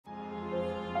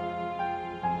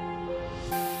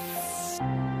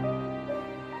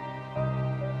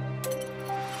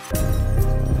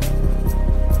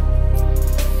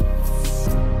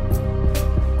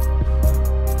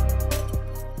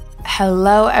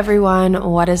Hello everyone,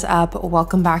 what is up?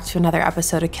 Welcome back to another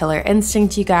episode of Killer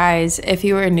Instinct, you guys. If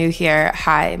you are new here,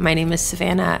 hi, my name is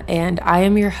Savannah and I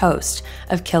am your host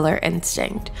of Killer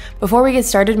Instinct. Before we get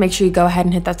started, make sure you go ahead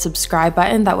and hit that subscribe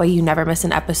button, that way you never miss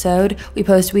an episode. We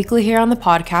post weekly here on the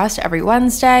podcast every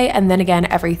Wednesday and then again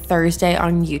every Thursday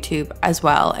on YouTube as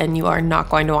well, and you are not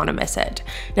going to want to miss it.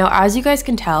 Now, as you guys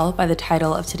can tell by the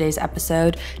title of today's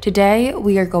episode, today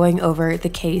we are going over the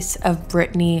case of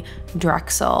Brittanee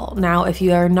Drexel. Now, if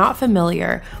you are not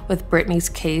familiar with Brittanee's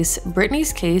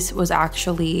case was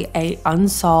actually an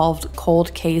unsolved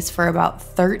cold case for about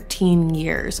 13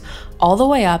 years, all the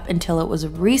way up until it was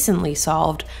recently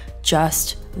solved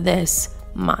just this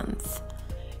month.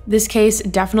 This case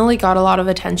definitely got a lot of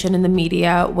attention in the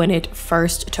media when it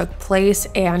first took place,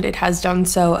 and it has done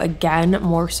so again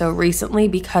more so recently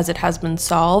because it has been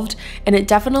solved, and it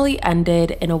definitely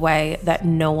ended in a way that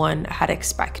no one had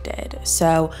expected.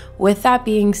 So with that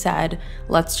being said,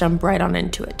 let's jump right on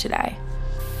into it today.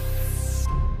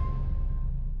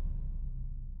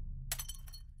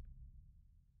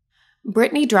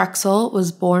 Brittanee Drexel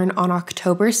was born on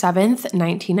October 7th,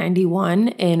 1991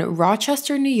 in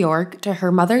Rochester, New York to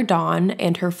her mother Dawn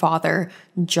and her father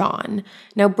John.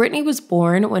 Now, Brittanee was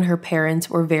born when her parents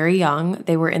were very young.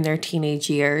 They were in their teenage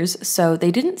years, so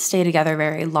they didn't stay together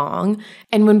very long.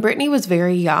 And when Brittanee was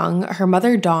very young, her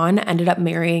mother Dawn ended up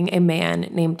marrying a man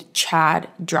named Chad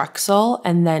Drexel,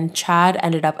 and then Chad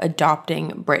ended up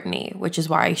adopting Brittanee, which is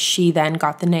why she then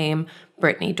got the name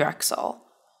Brittanee Drexel.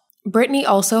 Brittanee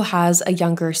also has a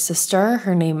younger sister.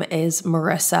 Her name is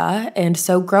Marissa, and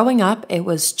so growing up, it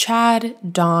was Chad,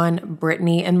 Dawn,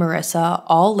 Brittanee, and Marissa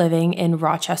all living in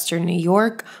Rochester, New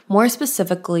York, more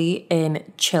specifically in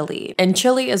Chile. And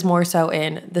Chile is more so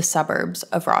in the suburbs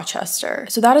of Rochester.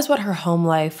 So that is what her home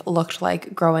life looked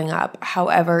like growing up.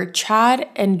 However, Chad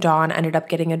and Dawn ended up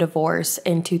getting a divorce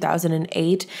in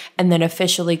 2008 and then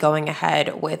officially going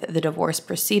ahead with the divorce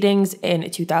proceedings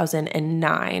in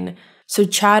 2009. So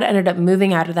Chad ended up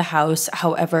moving out of the house.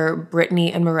 However,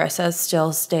 Brittanee and Marissa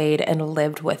still stayed and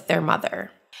lived with their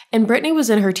mother. And Brittanee was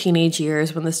in her teenage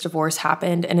years when this divorce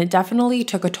happened, and it definitely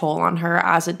took a toll on her,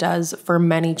 as it does for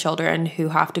many children who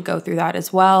have to go through that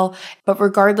as well. But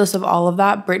regardless of all of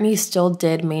that, Brittanee still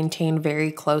did maintain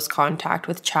very close contact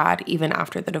with Chad even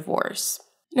after the divorce.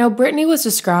 Now, Brittanee was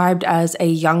described as a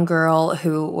young girl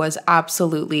who was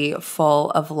absolutely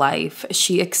full of life.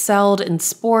 She excelled in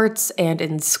sports and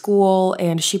in school,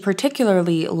 and she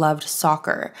particularly loved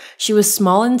soccer. She was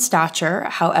small in stature,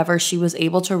 however, she was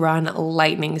able to run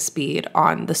lightning speed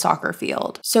on the soccer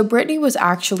field. So Brittanee was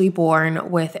actually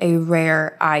born with a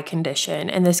rare eye condition,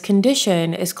 and this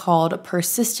condition is called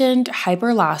persistent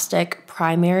hyperlastic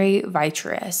primary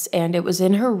vitreous, and it was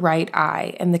in her right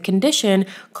eye, and the condition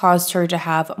caused her to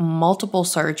have multiple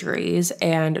surgeries,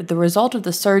 and the result of the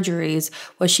surgeries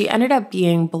was she ended up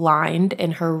being blind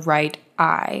in her right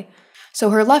eye.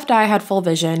 So her left eye had full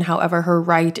vision, however her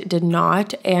right did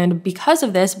not, and because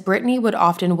of this, Brittanee would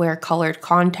often wear colored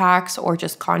contacts or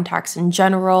just contacts in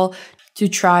general to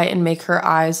try and make her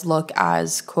eyes look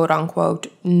as quote-unquote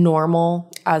normal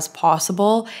as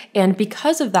possible. And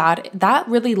because of that, that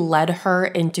really led her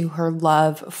into her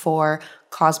love for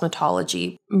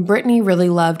cosmetology. Brittanee really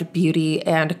loved beauty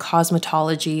and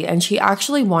cosmetology, and she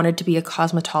actually wanted to be a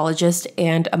cosmetologist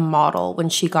and a model when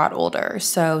she got older.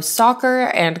 So soccer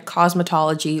and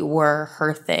cosmetology were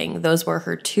her thing. Those were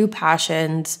her two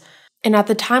passions. And at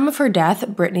the time of her death,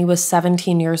 Brittanee was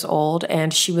 17 years old,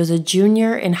 and she was a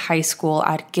junior in high school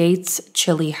at Gates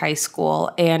Chile High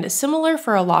School. And similar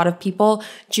for a lot of people,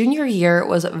 junior year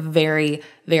was very,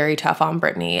 very tough on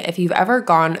Brittanee. If you've ever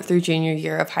gone through junior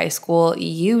year of high school,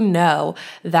 you know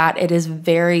that it is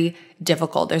very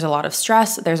difficult. There's a lot of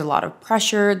stress, there's a lot of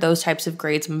pressure. Those types of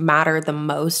grades matter the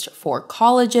most for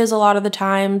colleges a lot of the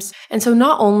times. And so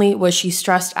not only was she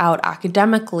stressed out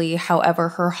academically, however,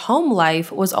 her home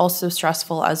life was also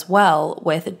stressful as well,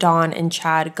 with Dawn and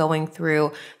Chad going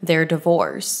through their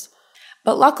divorce.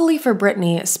 But luckily for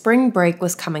Brittanee, spring break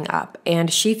was coming up,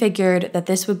 and she figured that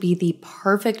this would be the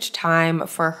perfect time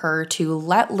for her to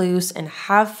let loose and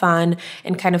have fun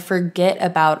and kind of forget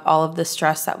about all of the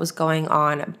stress that was going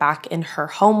on back in her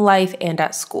home life and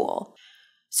at school.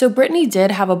 So Brittanee did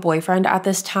have a boyfriend at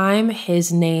this time.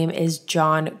 His name is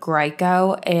John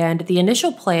Greco, and the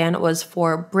initial plan was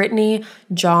for Brittanee,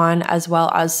 John, as well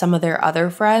as some of their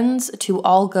other friends to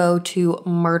all go to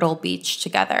Myrtle Beach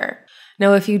together.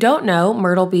 Now, if you don't know,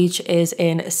 Myrtle Beach is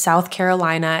in South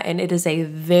Carolina, and it is a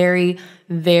very,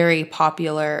 very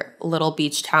popular little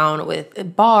beach town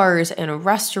with bars and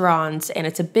restaurants, and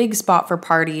it's a big spot for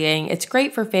partying. It's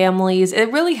great for families.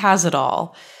 It really has it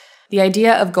all. The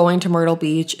idea of going to Myrtle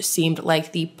Beach seemed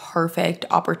like the perfect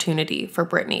opportunity for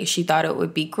Brittanee. She thought it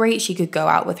would be great. She could go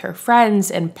out with her friends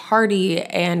and party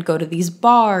and go to these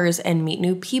bars and meet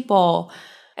new people.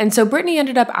 And so Brittanee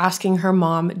ended up asking her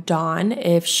mom, Dawn,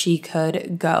 if she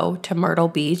could go to Myrtle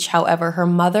Beach. However, her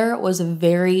mother was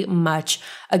very much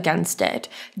against it.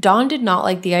 Dawn did not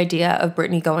like the idea of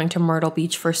Brittanee going to Myrtle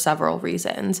Beach for several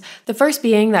reasons. The first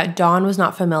being that Dawn was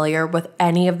not familiar with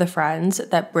any of the friends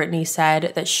that Brittanee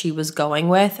said that she was going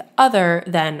with other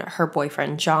than her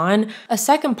boyfriend, John. A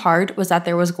second part was that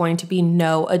there was going to be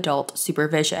no adult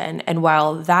supervision. And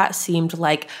while that seemed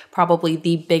like probably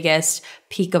the biggest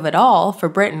peak of it all for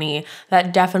Brittanee,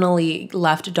 that definitely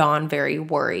left Dawn very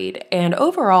worried. And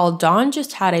overall, Dawn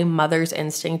just had a mother's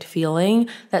instinct feeling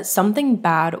that something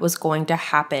bad was going to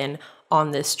happen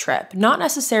on this trip. Not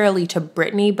necessarily to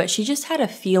Brittanee, but she just had a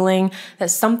feeling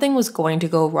that something was going to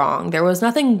go wrong. There was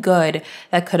nothing good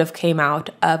that could have came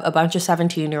out of a bunch of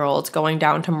 17-year-olds going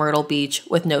down to Myrtle Beach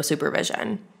with no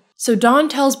supervision. So Dawn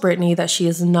tells Brittanee that she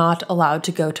is not allowed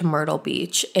to go to Myrtle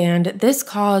Beach, and this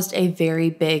caused a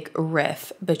very big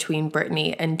rift between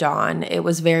Brittanee and Dawn. It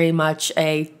was very much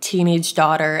a teenage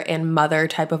daughter and mother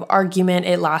type of argument.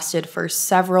 It lasted for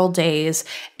several days,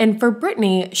 and for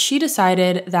Brittanee, she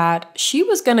decided that she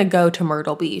was going to go to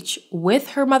Myrtle Beach with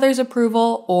her mother's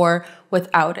approval or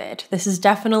without it. This is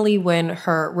definitely when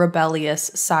her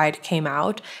rebellious side came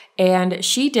out, and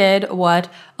she did what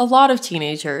a lot of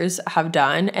teenagers have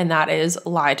done, and that is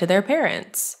lie to their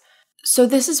parents. So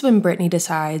this is when Brittanee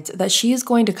decides that she is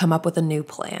going to come up with a new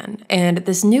plan. And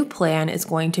this new plan is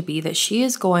going to be that she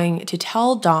is going to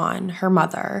tell Dawn, her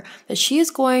mother, that she is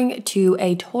going to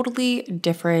a totally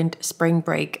different spring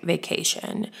break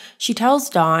vacation. She tells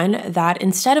Dawn that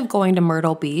instead of going to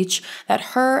Myrtle Beach, that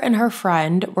her and her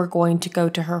friend were going to go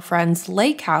to her friend's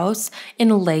lake house in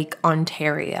Lake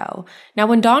Ontario. Now,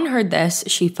 when Dawn heard this,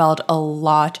 she felt a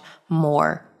lot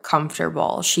more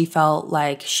comfortable. She felt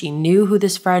like she knew who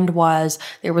this friend was,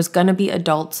 there was going to be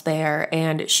adults there,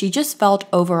 and she just felt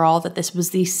overall that this was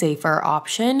the safer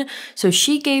option. So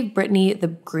she gave Brittanee the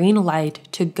green light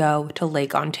to go to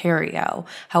Lake Ontario.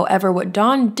 However, what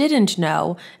Dawn didn't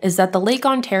know is that the Lake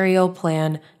Ontario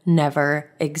plan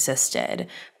never existed.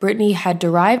 Brittanee had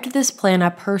derived this plan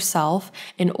up herself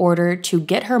in order to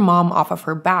get her mom off of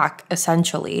her back,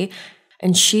 essentially,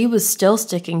 and she was still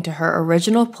sticking to her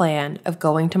original plan of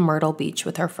going to Myrtle Beach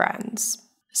with her friends.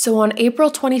 So on April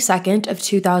 22nd of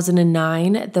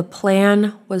 2009, the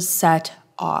plan was set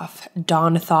off.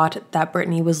 Dawn thought that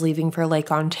Brittanee was leaving for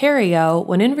Lake Ontario,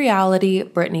 when in reality,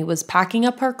 Brittanee was packing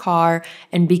up her car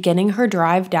and beginning her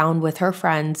drive down with her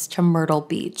friends to Myrtle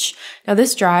Beach. Now,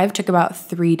 this drive took about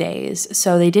 3 days,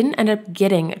 so they didn't end up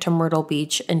getting to Myrtle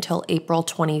Beach until April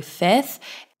 25th,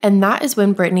 and that is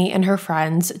when Brittanee and her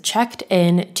friends checked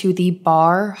in to the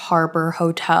Bar Harbor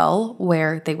Hotel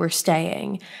where they were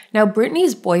staying. Now,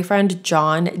 Brittanee's boyfriend,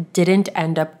 John, didn't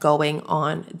end up going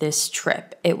on this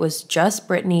trip. It was just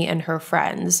Brittanee and her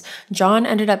friends. John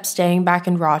ended up staying back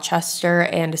in Rochester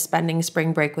and spending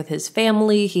spring break with his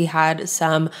family. He had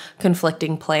some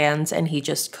conflicting plans and he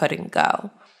just couldn't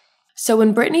go. So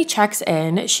when Brittanee checks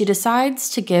in, she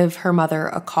decides to give her mother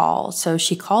a call. So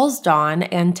she calls Dawn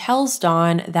and tells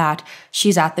Dawn that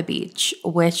she's at the beach,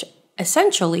 which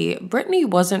essentially Brittanee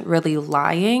wasn't really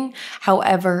lying.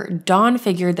 However, Dawn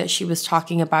figured that she was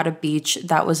talking about a beach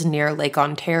that was near Lake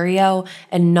Ontario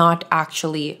and not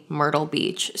actually Myrtle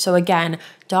Beach. So again,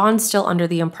 Dawn's still under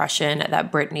the impression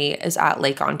that Brittanee is at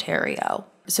Lake Ontario.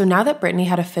 So now that Brittanee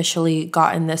had officially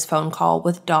gotten this phone call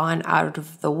with Dawn out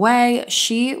of the way,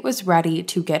 she was ready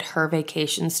to get her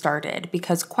vacation started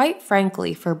because, quite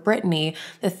frankly, for Brittanee,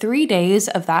 the 3 days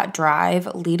of that drive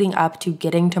leading up to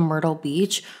getting to Myrtle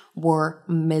Beach were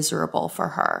miserable for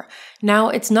her. Now,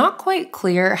 it's not quite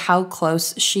clear how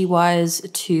close she was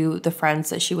to the friends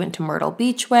that she went to Myrtle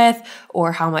Beach with,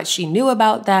 or how much she knew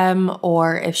about them,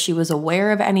 or if she was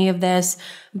aware of any of this,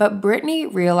 but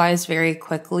Brittanee realized very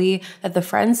quickly that the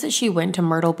friends that she went to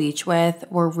Myrtle Beach with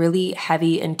were really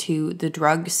heavy into the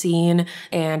drug scene,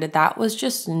 and that was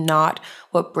just not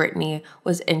what Brittanee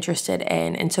was interested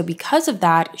in. And so because of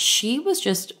that, she was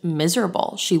just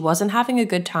miserable. She wasn't having a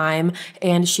good time,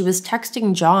 and she was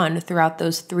texting John throughout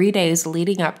those 3 days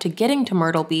leading up to getting to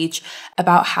Myrtle Beach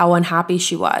about how unhappy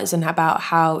she was and about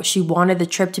how she wanted the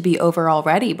trip to be over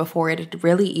already before it had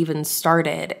really even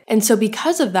started. And so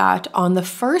because of that, on the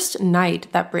first night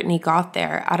that Brittanee got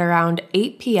there at around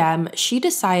 8 p.m., she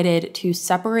decided to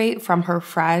separate from her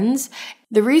friends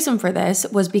The reason for this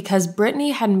was because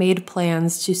Brittanee had made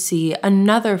plans to see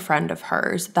another friend of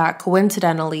hers that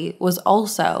coincidentally was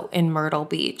also in Myrtle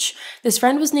Beach. This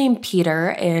friend was named Peter,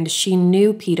 and she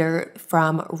knew Peter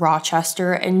from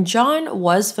Rochester, and John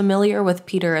was familiar with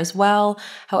Peter as well.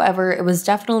 However, it was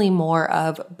definitely more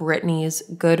of Brittanee's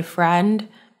good friend.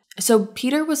 So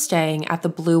Peter was staying at the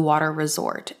Blue Water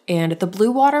Resort, and the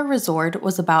Blue Water Resort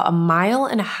was about 1.5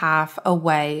 miles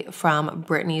away from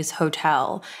Brittanee's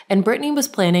hotel, and Brittanee was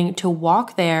planning to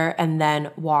walk there and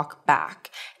then walk back.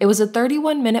 It was a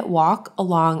 31-minute walk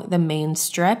along the main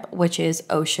strip, which is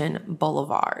Ocean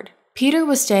Boulevard. Peter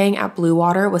was staying at Blue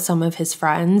Water with some of his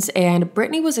friends, and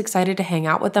Brittanee was excited to hang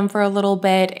out with them for a little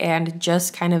bit and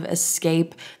just kind of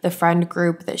escape the friend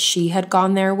group that she had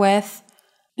gone there with.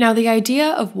 Now, the idea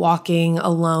of walking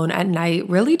alone at night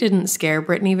really didn't scare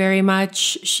Brittanee very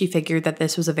much. She figured that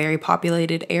this was a very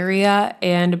populated area,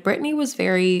 and Brittanee was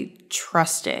very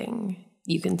trusting,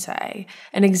 you can say.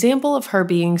 An example of her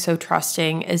being so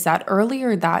trusting is that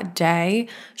earlier that day,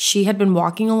 she had been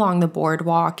walking along the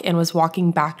boardwalk and was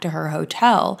walking back to her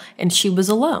hotel, and she was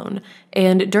alone.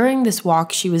 And during this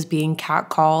walk, she was being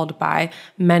catcalled by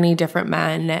many different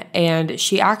men, and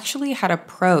she actually had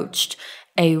approached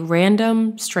a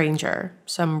random stranger,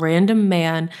 some random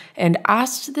man, and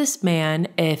asked this man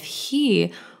if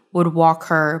he would walk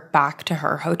her back to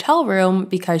her hotel room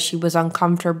because she was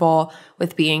uncomfortable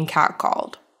with being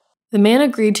catcalled. The man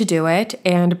agreed to do it,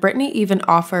 and Brittanee even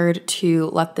offered to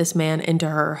let this man into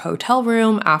her hotel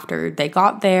room after they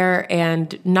got there,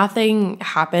 and nothing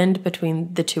happened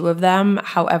between the two of them.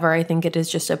 However, I think it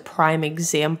is just a prime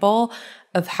example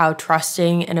of how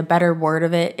trusting, and a better word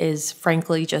of it is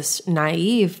frankly just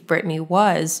naive Brittanee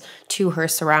was to her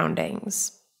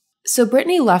surroundings. So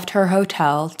Brittanee left her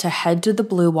hotel to head to the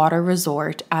Blue Water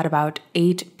Resort at about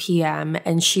 8 p.m.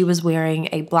 and she was wearing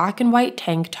a black and white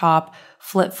tank top,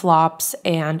 flip-flops,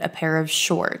 and a pair of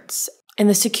shorts. And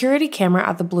the security camera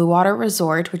at the Blue Water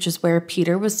Resort, which is where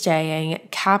Peter was staying,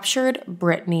 captured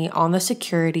Brittanee on the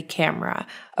security camera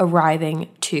arriving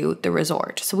to the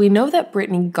resort. So we know that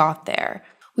Brittanee got there.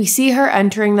 We see her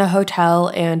entering the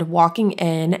hotel and walking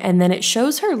in, and then it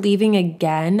shows her leaving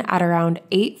again at around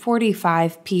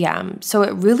 8:45 p.m. So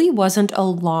it really wasn't a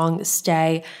long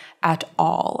stay at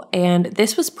all. And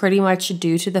this was pretty much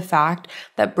due to the fact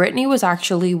that Brittanee was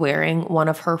actually wearing one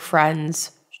of her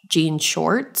friend's jean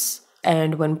shorts.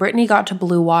 And when Brittanee got to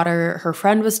Blue Water, her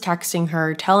friend was texting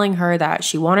her, telling her that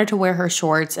she wanted to wear her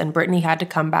shorts and Brittanee had to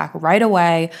come back right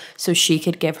away so she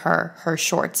could give her her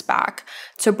shorts back.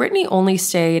 So Brittanee only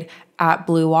stayed at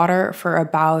Blue Water for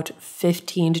about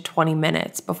 15 to 20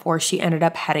 minutes before she ended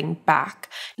up heading back.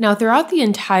 Now, throughout the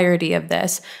entirety of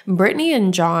this, Brittanee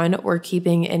and John were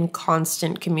keeping in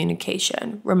constant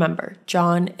communication. Remember,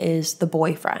 John is the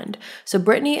boyfriend. So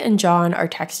Brittanee and John are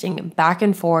texting back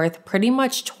and forth pretty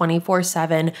much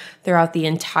 24/7 throughout the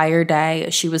entire day.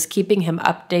 She was keeping him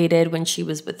updated when she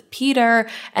was with Peter,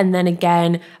 and then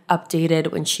again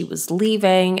updated when she was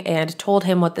leaving, and told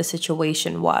him what the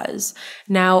situation was.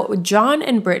 Now, John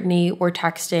and Brittanee were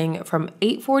texting from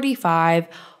 8:45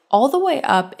 all the way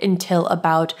up until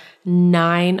about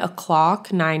 9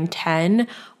 o'clock, 9:10,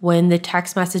 when the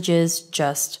text messages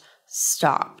just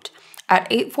stopped. At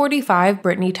 8:45,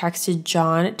 Brittanee texted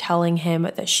John telling him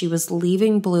that she was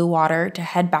leaving Blue Water to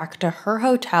head back to her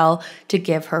hotel to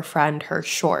give her friend her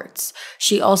shorts.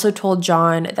 She also told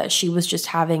John that she was just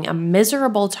having a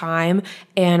miserable time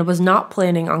and was not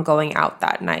planning on going out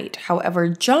that night. However,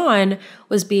 John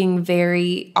was being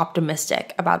very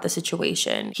optimistic about the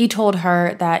situation. He told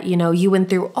her that, you went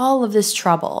through all of this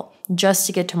trouble just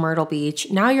to get to Myrtle Beach.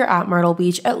 Now you're at Myrtle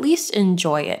Beach, at least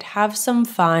enjoy it. Have some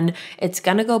fun. It's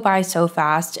gonna go by so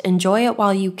fast. Enjoy it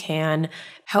while you can.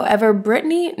 However,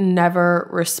 Brittanee never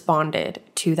responded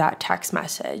to that text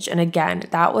message. And again,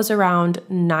 that was around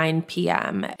 9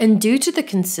 p.m. And due to the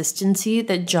consistency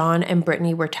that John and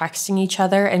Brittanee were texting each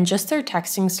other and just their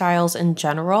texting styles in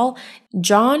general,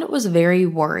 John was very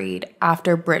worried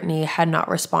after Brittanee had not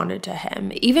responded to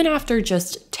him. Even after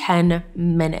just 10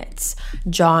 minutes,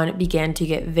 John began to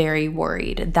get very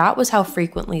worried. That was how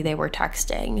frequently they were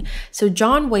texting. So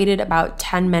John waited about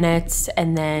 10 minutes,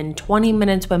 and then 20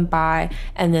 minutes went by,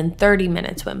 and then 30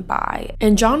 minutes went by.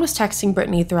 And John was texting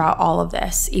Brittanee throughout all of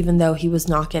this, even though he was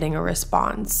not getting a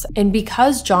response. And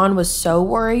because John was so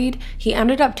worried, he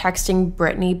ended up texting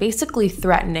Brittanee, basically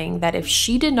threatening that if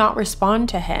she did not respond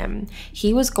to him,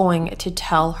 he was going to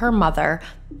tell her mother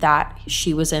that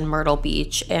she was in Myrtle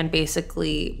Beach and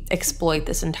basically exploit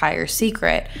this entire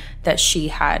secret that she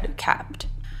had kept.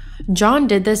 John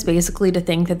did this basically to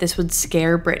think that this would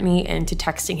scare Brittanee into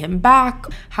texting him back.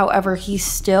 However, he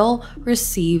still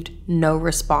received no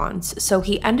response. So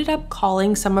he ended up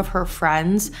calling some of her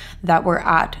friends that were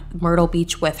at Myrtle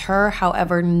Beach with her.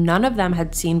 However, none of them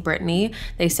had seen Brittanee.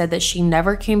 They said that she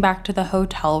never came back to the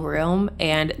hotel room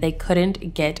and they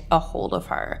couldn't get a hold of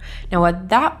her. Now, at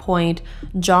that point,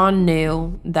 John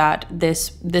knew that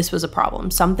this was a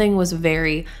problem. Something was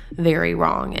very, very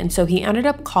wrong. And so he ended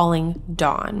up calling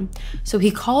Dawn. So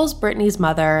he calls Brittanee's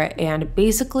mother and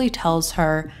basically tells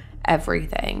her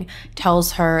everything.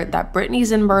 Tells her that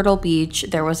Brittanee's in Myrtle Beach.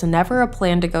 There was never a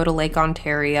plan to go to Lake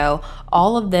Ontario.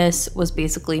 All of this was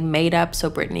basically made up so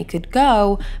Brittanee could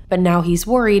go, but now he's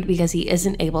worried because he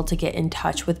isn't able to get in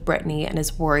touch with Brittanee and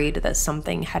is worried that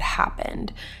something had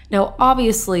happened. Now,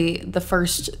 obviously, the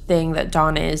first thing that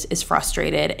Dawn is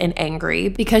frustrated and angry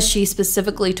because she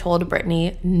specifically told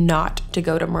Brittanee not to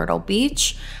go to Myrtle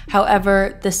Beach.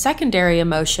 However, the secondary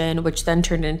emotion, which then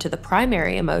turned into the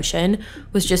primary emotion,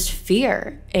 was just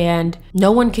fear, and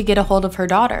no one could get a hold of her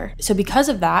daughter. So because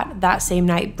of that same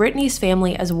night, Brittanee's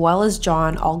family as well as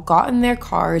John all got in their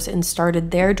cars and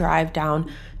started their drive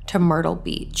down to Myrtle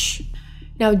Beach.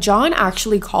 Now, John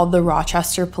actually called the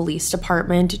Rochester Police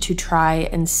Department to try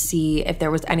and see if there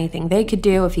was anything they could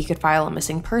do, if he could file a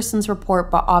missing persons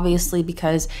report, but obviously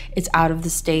because it's out of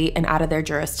the state and out of their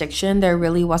jurisdiction, there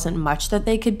really wasn't much that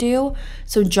they could do.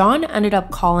 So John ended up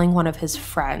calling one of his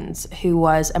friends who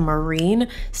was a Marine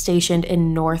stationed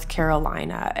in North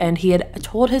Carolina, and he had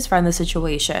told his friend the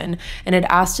situation and had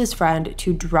asked his friend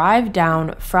to drive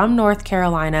down from North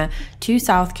Carolina to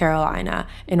South Carolina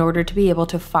in order to be able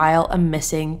to file a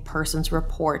missing persons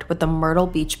report with the Myrtle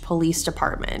Beach Police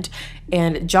Department.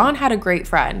 And John had a great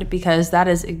friend because that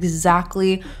is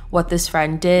exactly what this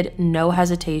friend did. No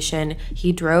hesitation.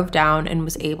 He drove down and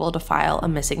was able to file a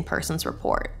missing persons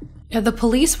report. Now, the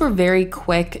police were very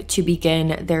quick to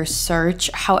begin their search.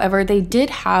 However, they did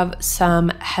have some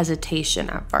hesitation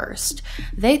at first.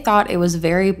 They thought it was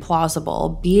very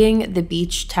plausible, being the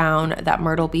beach town that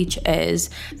Myrtle Beach is,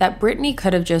 that Brittanee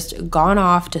could have just gone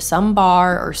off to some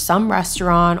bar or some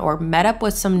restaurant or met up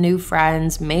with some new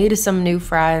friends, made some new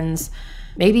friends.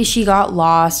 Maybe she got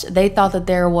lost. They thought that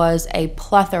there was a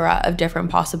plethora of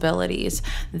different possibilities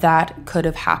that could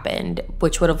have happened,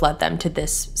 which would have led them to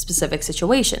this specific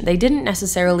situation. They didn't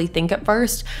necessarily think at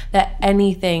first that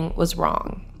anything was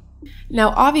wrong.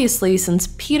 Now, obviously,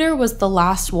 since Peter was the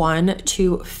last one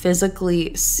to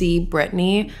physically see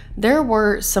Brittanee, there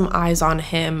were some eyes on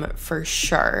him for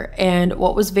sure. And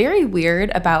what was very weird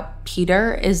about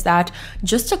Peter is that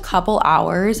just a couple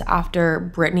hours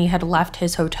after Brittanee had left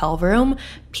his hotel room,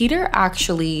 Peter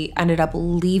actually ended up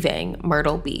leaving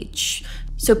Myrtle Beach.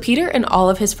 So Peter and all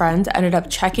of his friends ended up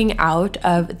checking out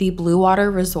of the Blue Water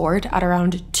Resort at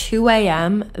around 2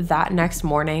 a.m. that next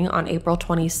morning on April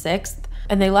 26th.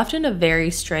 And they left in a very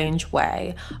strange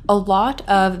way. A lot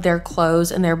of their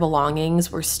clothes and their belongings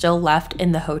were still left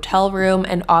in the hotel room,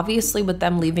 and obviously with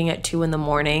them leaving at 2 in the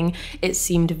morning, it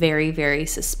seemed very, very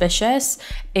suspicious.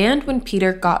 And when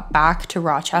Peter got back to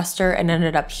Rochester and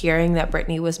ended up hearing that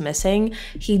Brittanee was missing,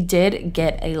 he did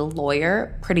get a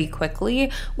lawyer pretty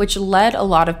quickly, which led a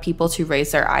lot of people to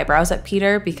raise their eyebrows at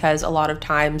Peter, because a lot of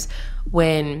times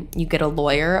when you get a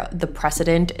lawyer, the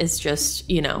precedent is just,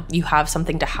 you have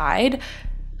something to hide.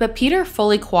 But Peter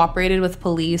fully cooperated with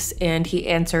police and he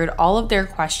answered all of their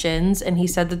questions, and he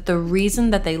said that the reason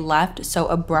that they left so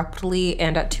abruptly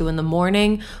and at 2 in the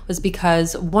morning was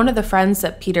because one of the friends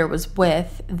that Peter was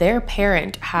with, their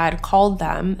parent had called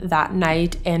them that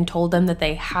night and told them that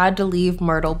they had to leave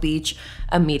Myrtle Beach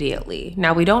immediately.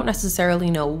 Now, we don't necessarily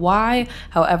know why.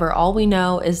 However, all we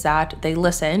know is that they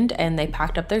listened and they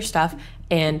packed up their stuff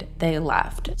and they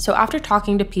left. So after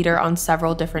talking to Peter on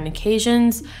several different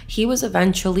occasions, he was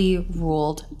eventually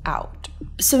ruled out.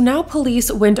 So now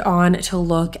police went on to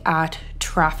look at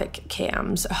traffic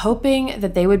cams, hoping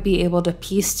that they would be able to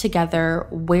piece together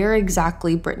where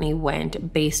exactly Brittanee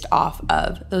went based off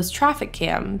of those traffic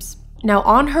cams. Now,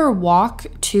 on her walk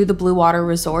to the Blue Water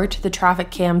Resort, the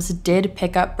traffic cams did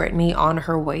pick up Brittanee on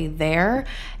her way there.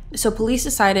 So police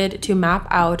decided to map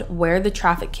out where the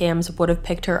traffic cams would have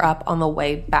picked her up on the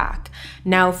way back.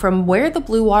 Now, from where the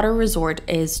Blue Water Resort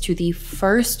is to the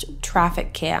first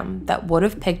traffic cam that would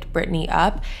have picked Brittanee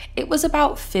up, it was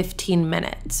about 15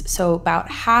 minutes, so about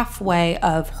halfway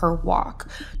of her walk.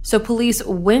 So police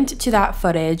went to that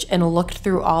footage and looked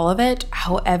through all of it.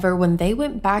 However, when they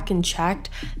went back and checked,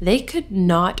 they could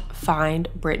not find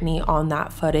Brittanee on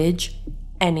that footage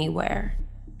anywhere.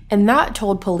 And that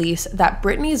told police that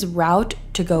Brittanee's route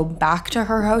to go back to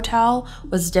her hotel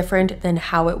was different than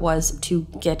how it was to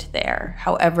get there.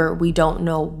 However, we don't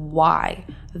know why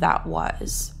that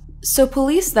was. So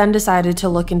police then decided to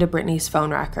look into Brittanee's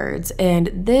phone records,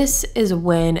 and this is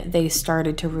when they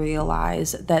started to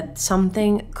realize that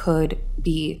something could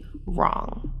be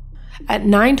wrong. At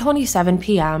 9:27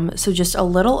 p.m., so just a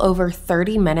little over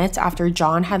 30 minutes after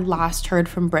John had last heard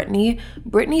from Brittanee,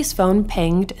 Brittanee's phone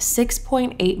pinged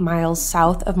 6.8 miles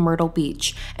south of Myrtle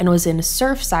Beach and was in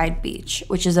Surfside Beach,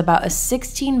 which is about a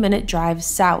 16-minute drive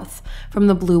south from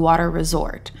the Blue Water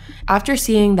Resort. After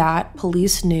seeing that,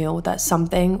 police knew that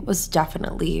something was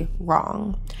definitely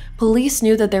wrong. Police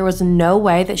knew that there was no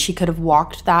way that she could have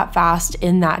walked that fast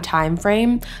in that time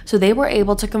frame, so they were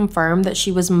able to confirm that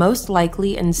she was most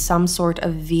likely in some sort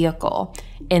of vehicle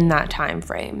in that time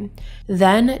frame.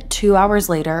 Then, 2 hours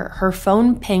later, her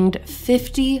phone pinged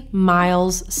 50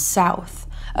 miles south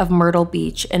of Myrtle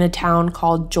Beach in a town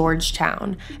called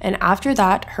Georgetown, and after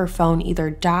that, her phone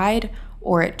either died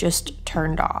or it just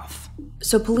turned off.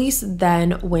 So police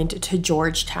then went to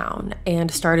Georgetown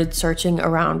and started searching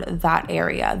around that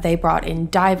area. They brought in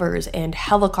divers and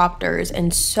helicopters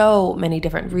and so many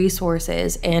different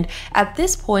resources. And at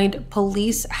this point,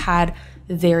 police had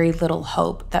very little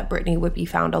hope that Brittanee would be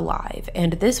found alive.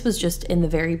 And this was just in the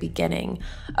very beginning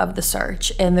of the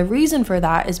search. And the reason for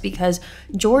that is because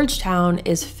Georgetown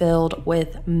is filled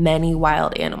with many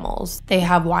wild animals. They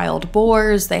have wild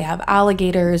boars, they have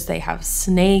alligators, they have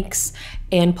snakes.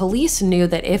 And police knew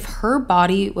that if her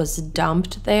body was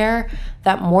dumped there,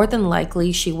 that more than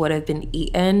likely she would have been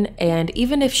eaten. And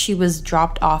even if she was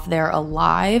dropped off there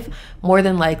alive, more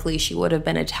than likely she would have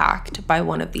been attacked by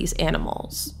one of these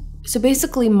animals. So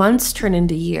basically, months turn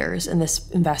into years in this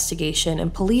investigation,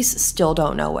 and police still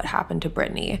don't know what happened to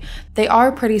Brittanee. They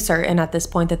are pretty certain at this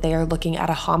point that they are looking at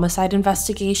a homicide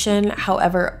investigation.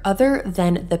 However, other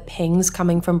than the pings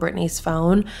coming from Brittanee's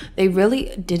phone, they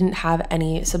really didn't have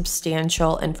any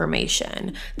substantial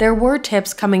information. There were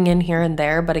tips coming in here and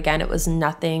there, but again, it was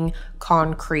nothing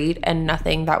concrete and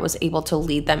nothing that was able to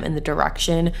lead them in the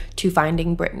direction to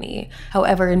finding Brittanee.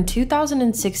 However, in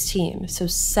 2016, so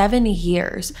 7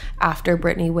 years after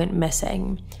Brittanee went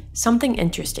missing, something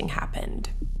interesting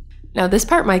happened. Now, this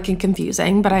part might get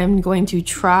confusing, but I am going to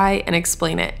try and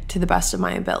explain it to the best of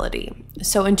my ability.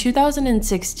 So in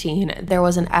 2016, there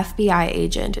was an FBI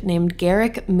agent named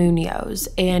Garrick Munoz,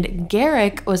 and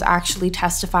Garrick was actually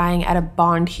testifying at a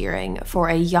bond hearing for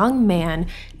a young man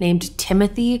named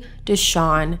Timothy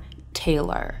Deshawn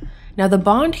Taylor. Now, the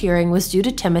bond hearing was due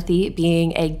to Timothy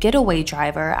being a getaway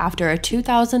driver after a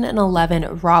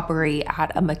 2011 robbery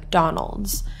at a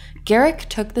McDonald's. Garrick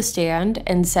took the stand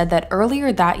and said that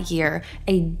earlier that year,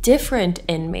 a different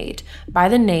inmate by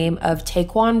the name of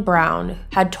Taquan Brown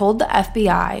had told the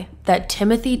FBI that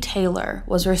Timothy Taylor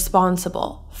was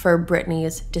responsible for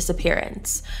Brittanee's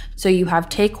disappearance. So you have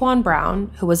Taquan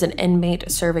Brown, who was an inmate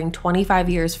serving 25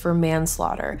 years for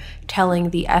manslaughter,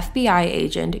 telling the FBI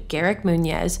agent Garrick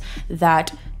Munoz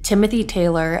that Timothy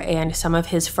Taylor and some of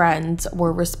his friends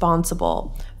were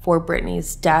responsible for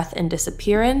Brittanee's death and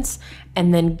disappearance,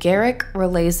 and then Garrick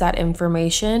relays that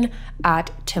information at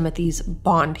Timothy's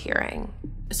bond hearing.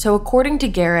 So according to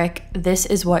Garrick, this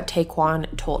is what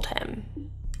Taquan told him.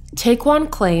 Taquan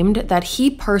claimed that he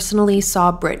personally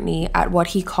saw Brittanee at what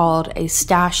he called a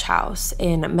stash house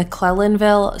in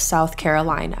McClellanville, South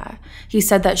Carolina. He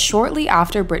said that shortly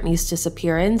after Brittanee's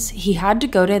disappearance, he had to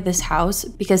go to this house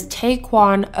because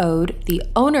Taquan owed the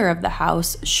owner of the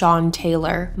house, Sean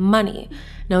Taylor, money.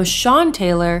 Now, Sean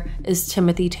Taylor is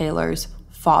Timothy Taylor's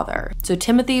father. So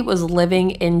Timothy was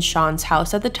living in Sean's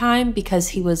house at the time because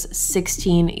he was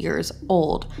 16 years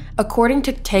old. According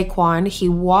to Taquan, he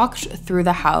walked through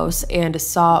the house and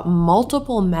saw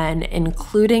multiple men,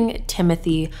 including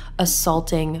Timothy,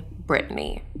 assaulting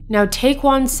Brittanee. Now,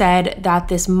 Taquan said that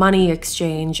this money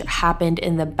exchange happened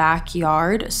in the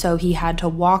backyard, so he had to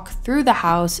walk through the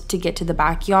house to get to the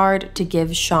backyard to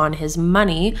give Sean his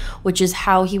money, which is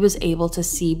how he was able to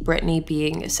see Brittanee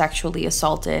being sexually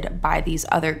assaulted by these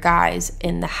other guys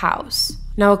in the house.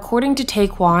 Now, according to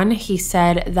Taquan, he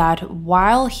said that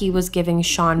while he was giving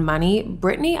Sean money,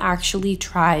 Brittanee actually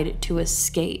tried to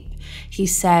escape. He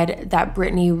said that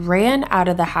Brittanee ran out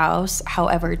of the house,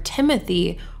 however,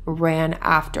 Timothy ran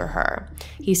after her.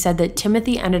 He said that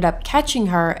Timothy ended up catching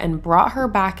her and brought her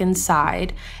back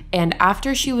inside, and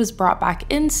after she was brought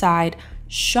back inside,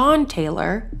 Sean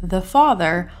Taylor, the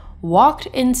father, walked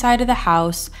inside of the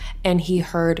house and he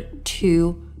heard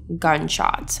 2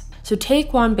 gunshots. So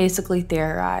Taquan basically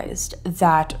theorized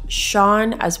that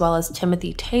Sean as well as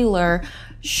Timothy Taylor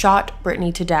shot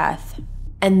Brittanee to death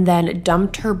and then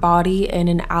dumped her body in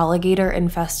an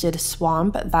alligator-infested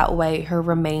swamp. That way her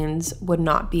remains would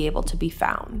not be able to be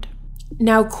found.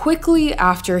 Now, quickly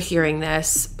after hearing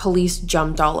this, police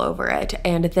jumped all over it,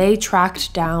 and they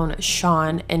tracked down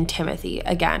Sean and Timothy.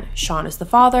 Again, Sean is the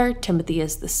father, Timothy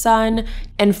is the son,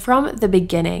 and from the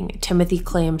beginning, Timothy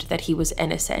claimed that he was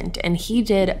innocent, and he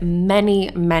did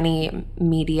many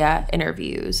media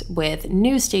interviews with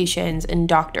news stations and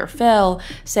Dr. Phil,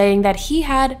 saying that he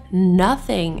had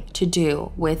nothing to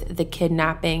do with the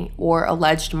kidnapping or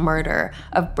alleged murder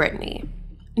of Brittanee.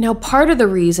 Now, part of the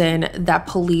reason that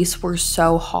police were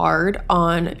so hard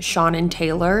on Sean and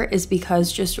Taylor is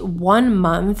because just 1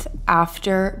 month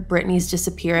after Brittanee's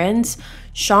disappearance,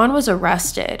 Sean was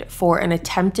arrested for an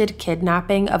attempted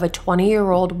kidnapping of a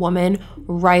 20-year-old woman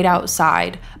right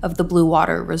outside of the Blue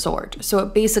Water Resort. So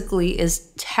it basically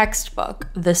is textbook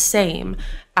the same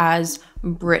as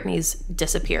Brittanee's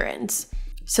disappearance.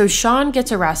 So Sean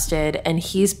gets arrested and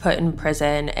he's put in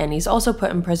prison, and he's also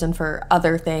put in prison for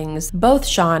other things. Both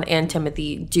Sean and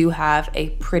Timothy do have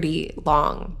a pretty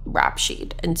long rap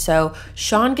sheet. And so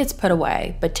Sean gets put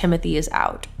away, but Timothy is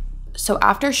out. So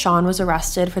after Sean was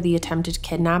arrested for the attempted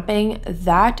kidnapping,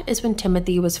 that is when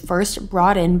Timothy was first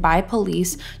brought in by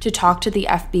police to talk to the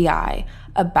FBI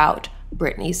about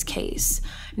Brittanee's case.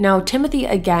 Now, Timothy,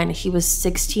 again, he was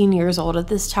 16 years old at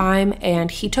this time,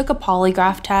 and he took a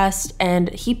polygraph test and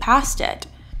he passed it.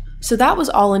 So that was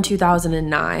all in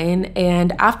 2009,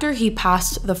 and after he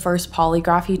passed the first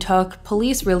polygraph he took,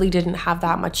 police really didn't have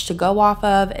that much to go off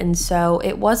of, and so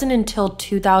it wasn't until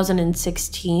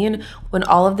 2016, when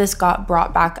all of this got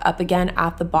brought back up again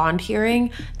at the bond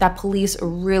hearing, that police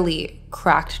really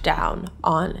cracked down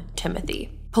on Timothy.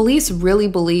 Police really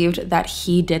believed that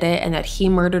he did it and that he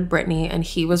murdered Brittanee and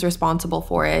he was responsible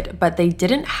for it, but they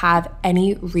didn't have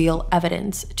any real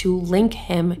evidence to link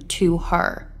him to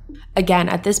her. Again,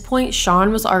 at this point,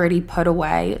 Sean was already put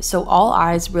away, so all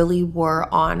eyes really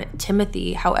were on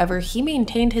Timothy. However, he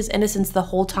maintained his innocence the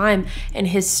whole time, and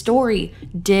his story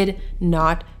did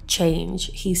not change.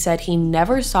 He said he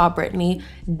never saw Brittanee,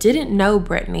 didn't know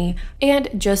Brittanee, and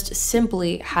just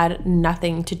simply had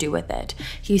nothing to do with it.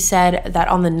 He said that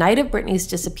on the night of Brittanee's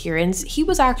disappearance, he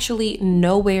was actually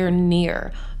nowhere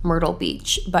near Myrtle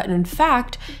Beach, but in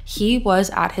fact, he was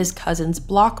at his cousin's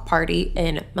block party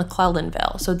in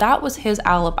McClellanville. So that was his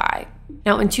alibi.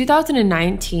 Now, in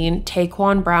 2019,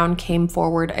 Taquan Brown came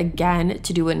forward again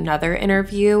to do another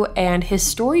interview, and his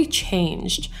story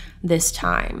changed this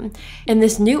time. In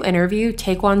this new interview,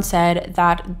 Taquan said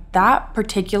that that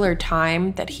particular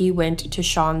time that he went to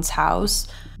Sean's house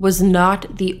was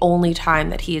not the only time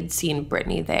that he had seen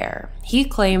Brittanee there. He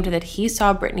claimed that he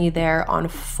saw Brittanee there on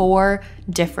 4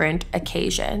 different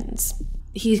occasions.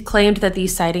 He claimed that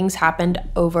these sightings happened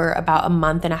over about a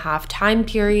 1.5-month time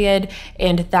period,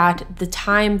 and that the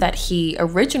time that he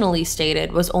originally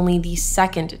stated was only the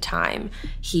second time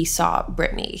he saw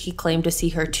Brittanee. He claimed to see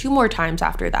her 2 more times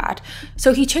after that.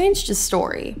 So he changed his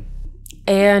story.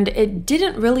 And it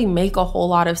didn't really make a whole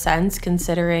lot of sense,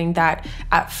 considering that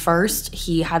at first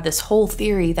he had this whole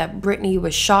theory that Brittanee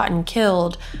was shot and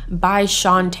killed by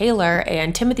Sean Taylor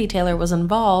and Timothy Taylor was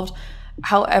involved.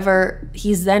 However,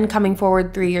 he's then coming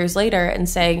forward 3 years later and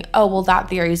saying, oh, well, that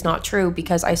theory is not true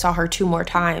because I saw her 2 more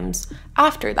times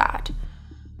after that.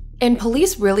 And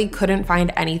police really couldn't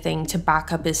find anything to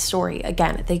back up his story.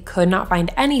 Again, they could not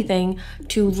find anything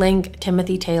to link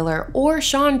Timothy Taylor or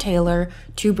Sean Taylor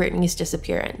to Brittanee's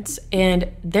disappearance.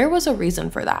 And there was a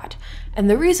reason for that. And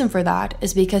the reason for that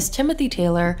is because Timothy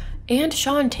Taylor and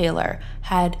Sean Taylor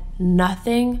had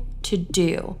nothing to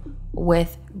do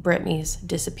with Brittanee's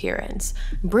disappearance.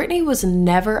 Brittanee was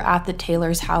never at the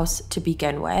Taylor's house to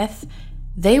begin with.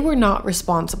 They were not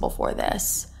responsible for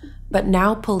this, but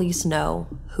now police know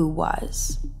who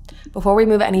was. Before we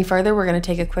move any further, we're going to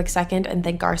take a quick second and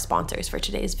thank our sponsors for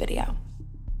today's video.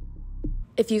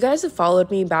 If you guys have followed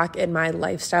me back in my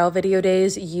lifestyle video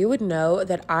days, you would know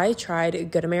that I tried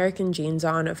Good American jeans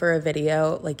on for a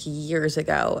video like years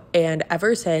ago. And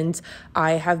ever since,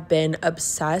 I have been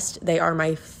obsessed. They are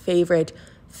my favorite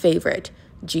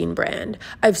jean brand.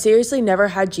 I've seriously never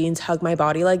had jeans hug my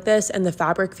body like this, and the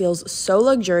fabric feels so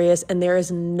luxurious, and there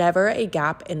is never a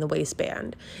gap in the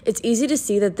waistband. It's easy to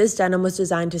see that this denim was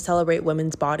designed to celebrate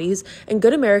women's bodies, and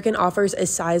Good American offers a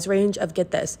size range of,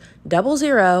 get this,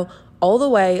 00 all the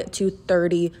way to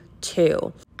 32.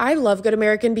 too. I love Good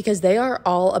American because they are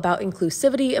all about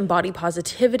inclusivity and body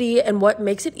positivity, and what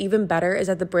makes it even better is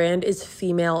that the brand is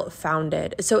female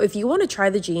founded. So if you want to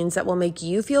try the jeans that will make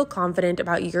you feel confident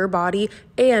about your body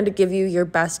and give you your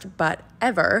best butt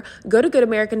ever, go to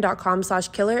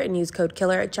goodamerican.com/killer and use code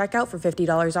KILLER at checkout for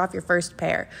 $50 off your first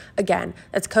pair. Again,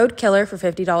 that's code KILLER for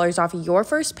 $50 off your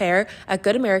first pair at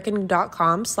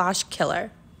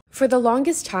goodamerican.com/killer. For the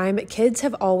longest time, kids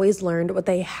have always learned what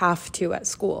they have to at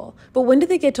school. But when do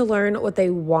they get to learn what they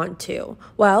want to?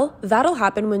 Well, that'll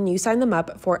happen when you sign them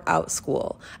up for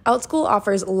OutSchool. OutSchool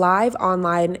offers live,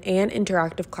 online, and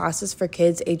interactive classes for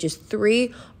kids ages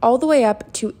 3 all the way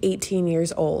up to 18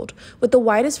 years old. With the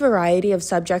widest variety of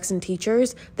subjects and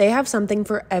teachers, they have something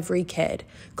for every kid.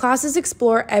 Classes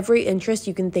explore every interest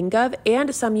you can think of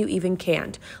and some you even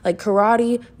can't, like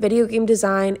karate, video game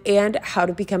design, and how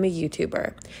to become a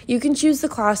YouTuber. You can choose the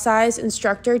class size,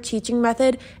 instructor, teaching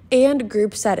method, and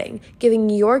group setting, giving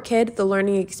your kid the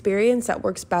learning experience that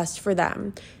works best for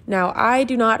them. Now, I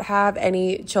do not have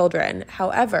any children.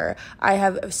 However, I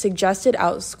have suggested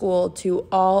OutSchool to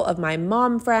all of my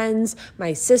mom friends,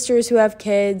 my sisters who have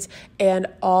kids, and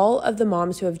all of the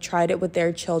moms who have tried it with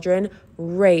their children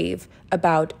rave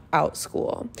about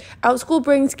OutSchool. OutSchool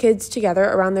brings kids together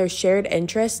around their shared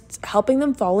interests, helping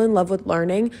them fall in love with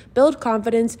learning, build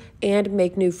confidence, and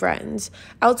make new friends.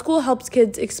 OutSchool helps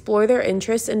kids explore their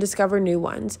interests and discover new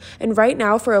ones. And right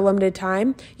now, for a limited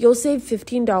time, you'll save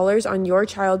 $15 on your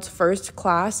child's first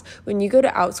class when you go to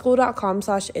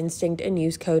outschool.com/instinct and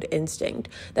use code INSTINCT.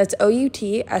 That's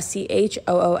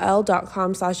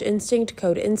OUTSCHOOL.com/instinct,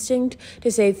 code INSTINCT,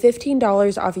 to save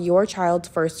 $15 off your child's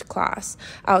first class.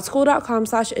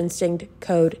 outschool.com/instinct,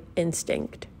 code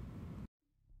INSTINCT.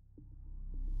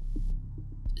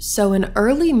 So in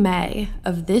early May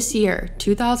of this year,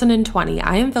 2020,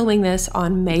 I am filming this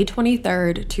on May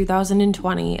 23rd,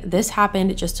 2020. This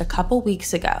happened just a couple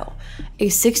weeks ago. A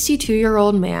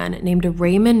 62-year-old man named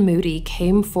Raymond Moody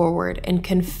came forward and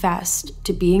confessed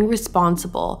to being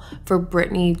responsible for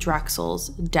Brittanee Drexel's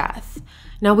death.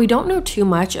 Now, we don't know too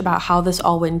much about how this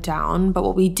all went down, but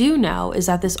what we do know is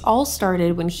that this all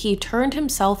started when he turned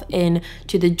himself in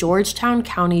to the Georgetown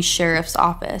County Sheriff's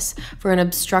Office for an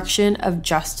obstruction of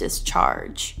justice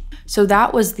charge. So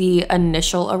that was the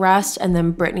initial arrest, and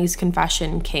then Brittanee's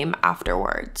confession came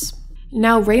afterwards.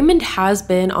 Now, Raymond has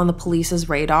been on the police's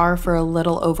radar for a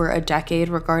little over a decade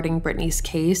regarding Brittanee's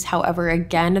case. However,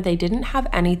 again, they didn't have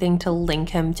anything to link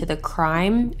him to the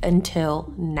crime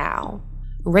until now.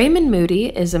 Raymond Moody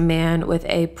is a man with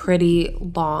a pretty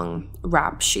long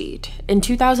rap sheet. In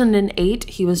 2008,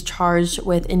 he was charged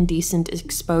with indecent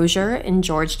exposure in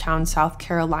Georgetown, South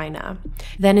Carolina.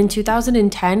 Then in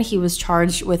 2010, he was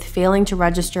charged with failing to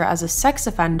register as a sex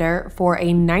offender for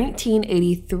a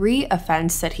 1983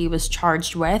 offense that he was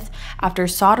charged with after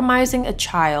sodomizing a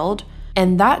child.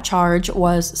 And that charge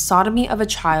was sodomy of a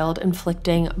child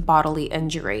inflicting bodily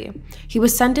injury. He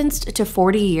was sentenced to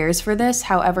 40 years for this.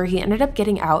 However, he ended up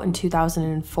getting out in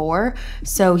 2004,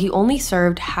 so he only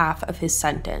served half of his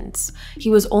sentence. He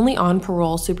was only on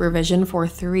parole supervision for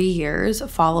 3 years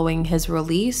following his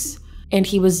release, and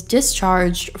he was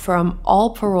discharged from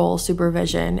all parole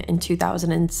supervision in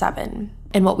 2007.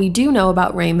 And what we do know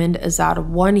about Raymond is that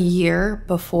 1 year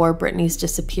before Brittanee's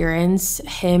disappearance,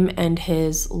 him and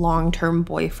his long-term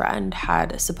boyfriend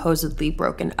had supposedly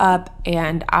broken up,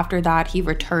 and after that, he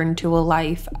returned to a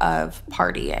life of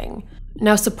partying.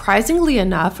 Now, surprisingly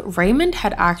enough, Raymond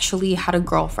had actually had a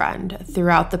girlfriend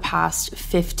throughout the past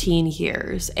 15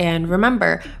 years. And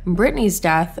remember, Brittanee's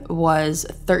death was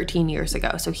 13 years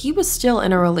ago, so he was still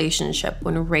in a relationship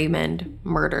when Raymond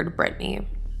murdered Brittanee.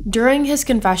 During his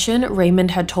confession, Raymond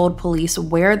had told police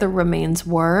where the remains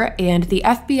were, and the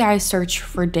FBI searched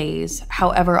for days.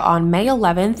 However, on May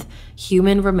 11th,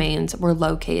 human remains were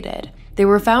located. They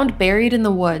were found buried in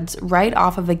the woods right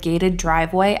off of a gated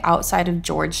driveway outside of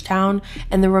Georgetown,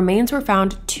 and the remains were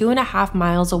found 2.5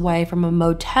 miles away from a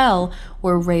motel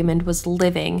where Raymond was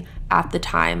living at the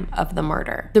time of the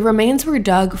murder. The remains were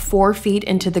dug 4 feet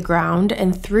into the ground,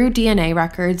 and through DNA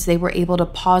records, they were able to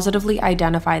positively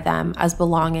identify them as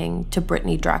belonging to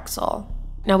Brittanee Drexel.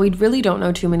 Now, we really don't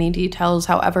know too many details.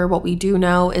 However, what we do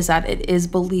know is that it is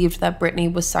believed that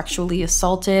Brittanee was sexually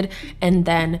assaulted and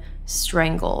then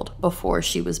strangled before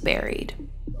she was buried.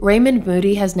 Raymond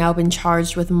Moody has now been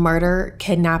charged with murder,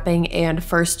 kidnapping, and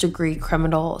first-degree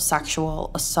criminal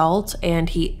sexual assault, and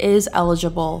he is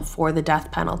eligible for the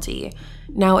death penalty.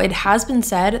 Now, it has been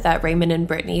said that Raymond and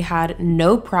Brittanee had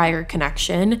no prior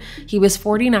connection. He was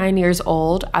 49 years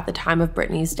old at the time of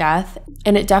Brittanee's death,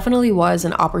 and it definitely was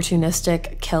an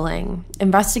opportunistic killing.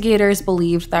 Investigators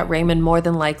believed that Raymond more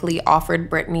than likely offered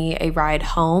Brittanee a ride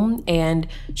home, and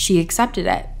she accepted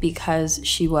it because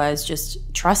she was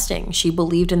just trusting. She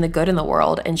believed in the good in the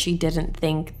world, and she didn't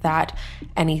think that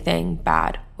anything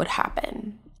bad would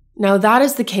happen. Now, that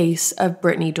is the case of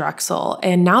Brittanee Drexel,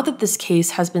 and now that this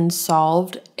case has been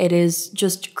solved, it is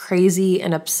just crazy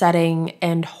and upsetting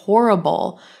and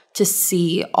horrible to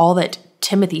see all that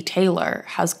Timothy Taylor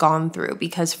has gone through,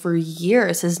 because for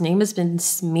years his name has been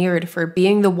smeared for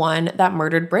being the one that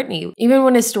murdered Brittanee, even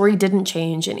when his story didn't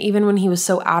change and even when he was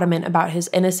so adamant about his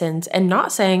innocence, and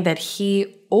not saying that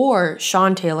he or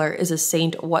Sean Taylor is a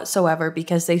saint whatsoever,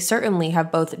 because they certainly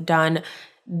have both done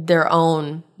their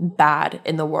own bad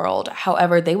in the world.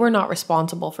 However, they were not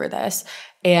responsible for this,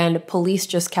 and police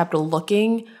just kept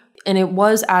looking, and it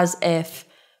was as if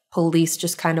police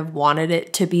just kind of wanted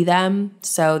it to be them,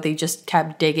 so they just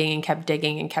kept digging and kept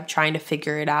digging and kept trying to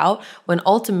figure it out, when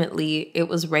ultimately it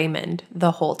was Raymond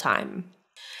the whole time.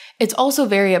 It's also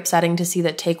very upsetting to see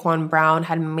that Taquan Brown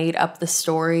had made up the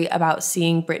story about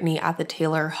seeing Brittanee at the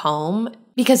Taylor home,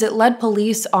 because it led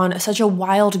police on such a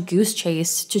wild goose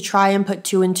chase to try and put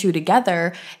two and two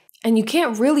together. And you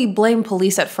can't really blame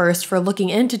police at first for looking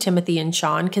into Timothy and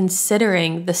Sean,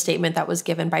 considering the statement that was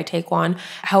given by Taquan.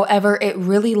 However, it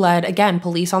really led, again,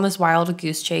 police on this wild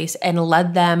goose chase and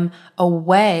led them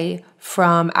away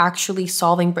from actually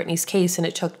solving Brittanee's case, and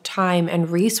it took time and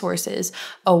resources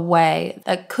away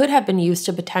that could have been used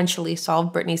to potentially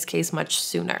solve Brittanee's case much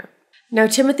sooner. Now,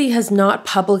 Timothy has not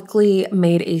publicly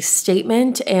made a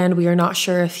statement, and we are not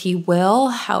sure if he will.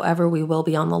 However, we will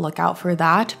be on the lookout for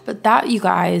that. But that, you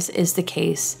guys, is the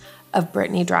case of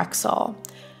Brittanee Drexel.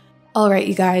 All right,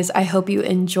 you guys, I hope you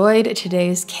enjoyed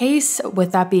today's case.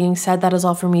 With that being said, that is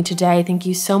all for me today. Thank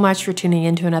you so much for tuning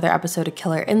in to another episode of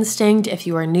Killer Instinct. If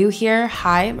you are new here,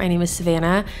 hi, my name is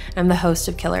Savannah, and I'm the host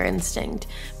of Killer Instinct.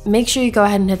 Make sure you go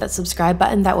ahead and hit that subscribe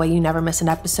button. That way you never miss an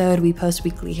episode. We post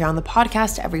weekly here on the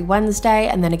podcast every Wednesday,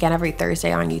 and then again every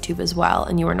Thursday on YouTube as well,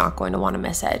 and you are not going to want to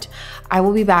miss it. I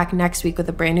will be back next week with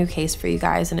a brand new case for you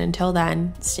guys, and until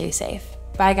then, stay safe.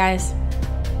 Bye, guys.